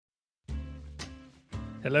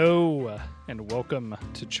Hello, and welcome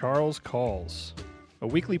to Charles Calls, a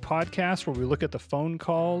weekly podcast where we look at the phone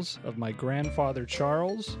calls of my grandfather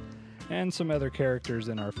Charles and some other characters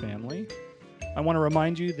in our family. I want to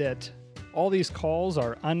remind you that all these calls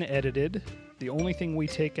are unedited. The only thing we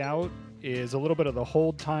take out is a little bit of the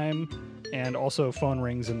hold time and also phone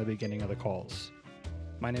rings in the beginning of the calls.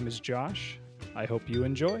 My name is Josh. I hope you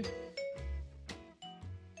enjoy.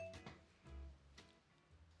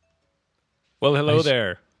 Well, hello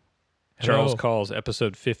there. Charles Calls,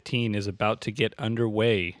 episode 15 is about to get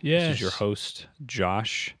underway. Yes. This is your host,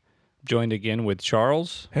 Josh, joined again with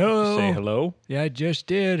Charles. Hello. Say hello. Yeah, I just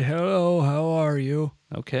did. Hello, how are you?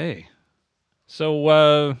 Okay.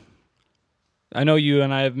 So, I know you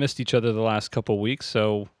and I have missed each other the last couple weeks,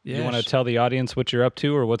 so you want to tell the audience what you're up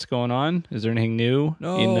to or what's going on? Is there anything new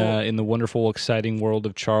in the wonderful, exciting world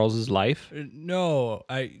of Charles's life? No,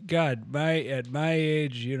 at my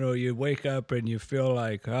age, you wake up and you feel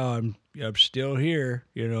like, oh, I'm still here.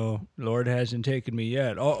 Lord hasn't taken me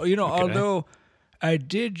yet. Although I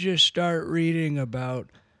did just start reading about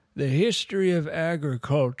the history of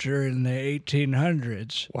agriculture in the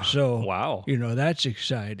 1800s. Wow. So, wow. That's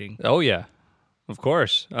exciting. Oh, yeah. Of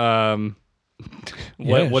course. What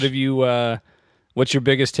have you? What's your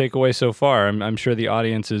biggest takeaway so far? I'm sure the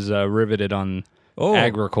audience is riveted on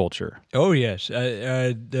agriculture. Oh yes,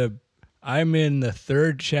 I'm in the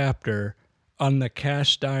third chapter on the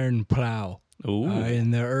cast iron plow.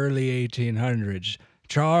 In the early 1800s,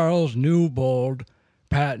 Charles Newbold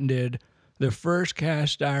patented the first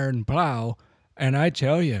cast iron plow. And I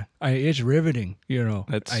tell you, it's riveting. He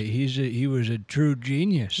was a true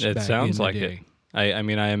genius. It sounds like it. I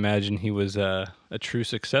mean, I imagine he was a true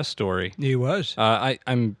success story. He was.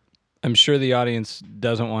 I'm sure the audience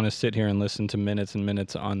doesn't want to sit here and listen to minutes and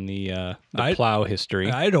minutes on the plow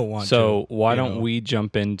history. I don't want to. So why don't we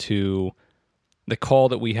jump into the call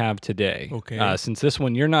that we have today? Okay. Since this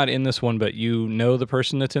one, you're not in this one, but you know the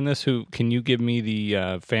person that's in this. Can you give me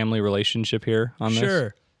the family relationship here on this?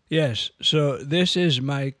 Sure. Yes. So this is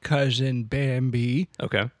my cousin Bambi.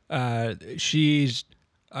 Okay. She's,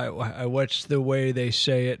 what's the way they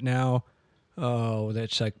say it now? Oh,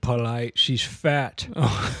 that's like polite. She's fat.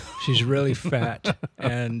 She's really fat.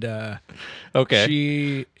 And okay.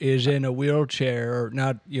 She is in a wheelchair,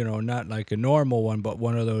 not like a normal one, but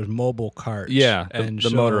one of those mobile carts. Yeah, and the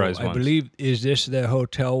motorized ones. I believe, is this the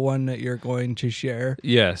hotel one that you're going to share?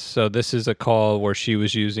 Yes. So this is a call where she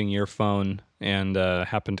was using your phone and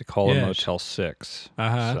happened to call a Motel 6.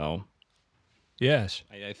 Uh-huh. So, yes.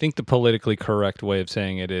 I think the politically correct way of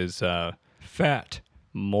saying it is fat.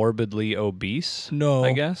 Morbidly obese. No.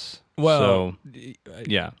 I guess. Well, so,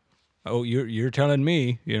 yeah. Oh, you're telling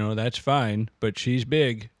me, that's fine, but she's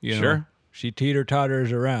big. Sure. She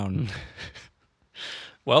teeter-totters around.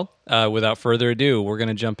 Well, without further ado, we're going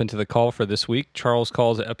to jump into the call for this week. Charles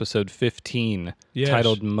Calls episode 15,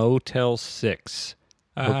 titled Motel 6.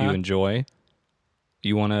 Hope you enjoy.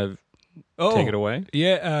 You want to take it away?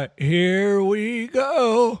 Yeah, here we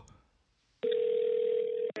go.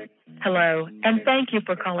 Hello, and thank you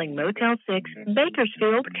for calling Motel 6,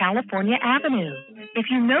 Bakersfield, California Avenue. If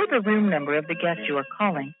you know the room number of the guest you are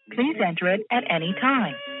calling, please enter it at any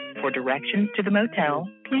time. For directions to the motel,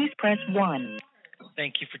 please press 1.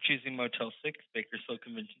 Thank you for choosing Motel 6, Bakersfield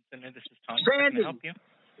Convention Center. This is Tom. Sandy. How can I help you?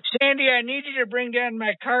 Sandy, I need you to bring down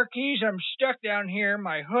my car keys. I'm stuck down here.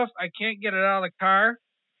 My hoof, I can't get it out of the car.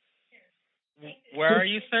 Where are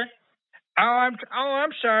you, sir? I'm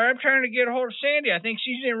sorry. I'm trying to get a hold of Sandy. I think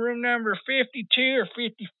she's in room number 52 or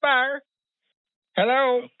 55.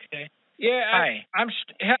 Hello? Okay. Yeah. Hi.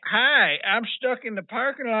 Hi. I'm stuck in the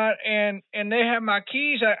parking lot, and they have my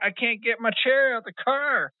keys. I can't get my chair out of the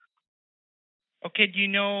car. Okay,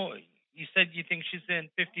 you said you think she's in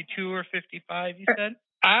 52 or 55, you said?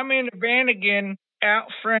 I'm in the van again out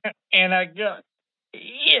front, and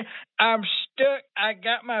I'm stuck. I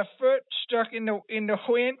got my foot stuck in the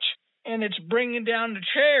winch, and it's bringing down the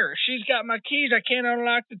chair. She's got my keys. I can't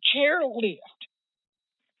unlock the chair lift.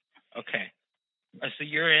 Okay. So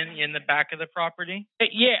you're in the back of the property?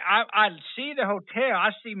 Yeah, I see the hotel. I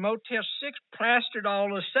see Motel 6 plastered all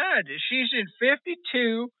the sides. She's in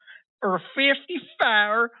 52 or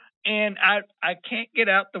 55, and I can't get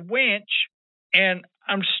out the winch, and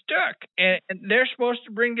I'm stuck. And they're supposed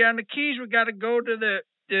to bring down the keys. We got to go to the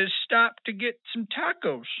stop to get some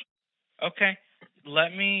tacos. Okay.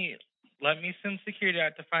 Let me send security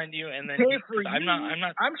out to find you, and then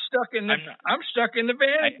I'm stuck in the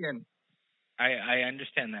van again. I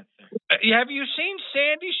understand that, sir. Have you seen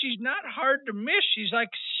Sandy? She's not hard to miss. She's like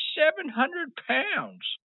 700 pounds.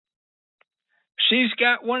 She's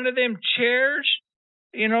got one of them chairs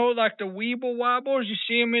You know, like the Weeble Wobbles. You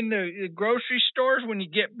see them in the grocery stores when you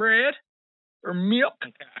get bread or milk.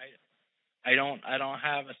 Okay, I don't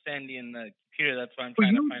have a Sandy in the computer. That's why I'm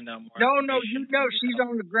trying to find out more. No, you know she's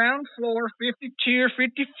on the ground floor, 52 or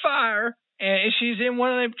 55, and she's in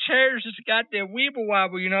one of them chairs that's got the Weeble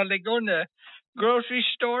Wobble. You know, they go in the grocery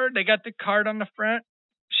store, they got the cart on the front.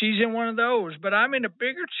 She's in one of those, but I'm in a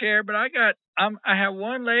bigger chair. But I have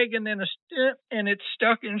one leg and then a step, and it's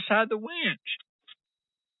stuck inside the winch.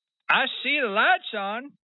 I see the lights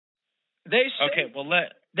on. They say, okay, well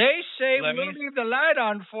They say Let we'll me- leave the light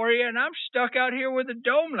on for you, and I'm stuck out here with a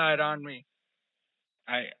dome light on me.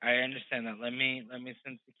 I understand that. Let me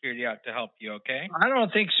send security out to help you, okay? I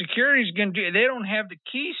don't think security's gonna do. They don't have the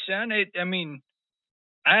key, son.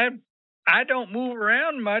 I don't move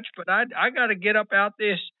around much, but I got to get up out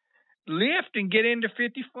this lift and get into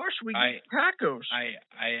 54th so we can get tacos.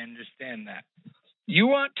 I understand that. You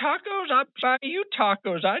want tacos? I'll buy you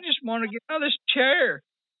tacos. I just want to get out of this chair.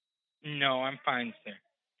 No, I'm fine, sir.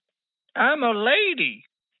 I'm a lady.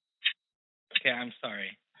 Okay, I'm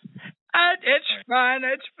sorry. It's fine.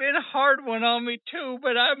 It's been a hard one on me too,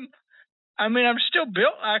 but I'm still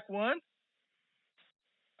built like one.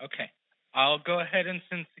 Okay. I'll go ahead and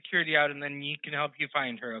send security out, and then you can help you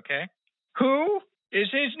find her, okay? Who? Is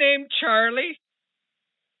his name Charlie?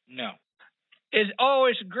 No. It's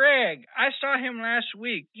Greg. I saw him last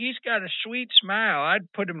week. He's got a sweet smile.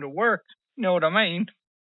 I'd put him to work. Know what I mean?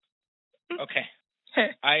 Okay.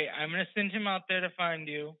 I'm going to send him out there to find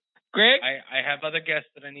you. Greg? I have other guests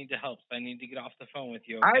that I need to help, so I need to get off the phone with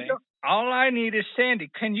you, okay? All I need is Sandy.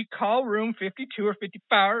 Can you call room 52 or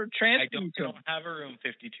 55 or transfer me to him? don't have a room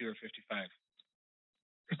 52 or 55.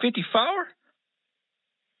 54?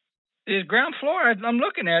 Is ground floor? I'm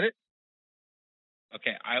looking at it.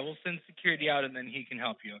 Okay, I will send security out, and then he can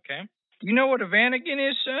help you, okay? Do you know what a Vanagon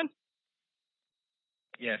is, son?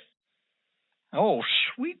 Yes. Oh,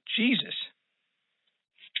 sweet Jesus.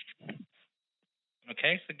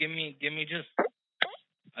 Okay, so give me just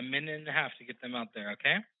a minute and a half to get them out there,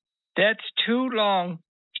 okay? That's too long.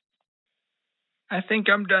 I think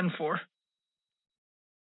I'm done for.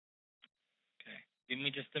 Okay, give me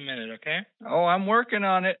just a minute, okay? Oh, I'm working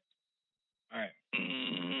on it. All right.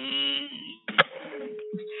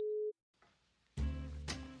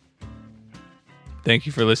 Thank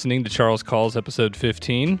you for listening to Charles Calls, episode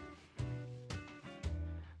 15.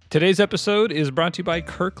 Today's episode is brought to you by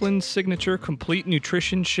Kirkland's Signature Complete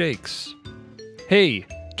Nutrition Shakes. Hey,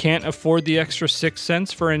 can't afford the extra 6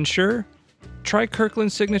 cents for Ensure? Try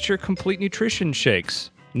Kirkland's Signature Complete Nutrition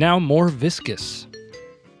Shakes, now more viscous.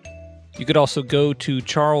 You could also go to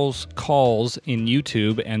Charles Calls in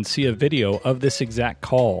YouTube and see a video of this exact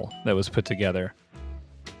call that was put together.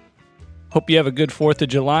 Hope you have a good 4th of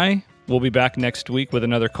July. We'll be back next week with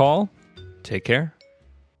another call. Take care.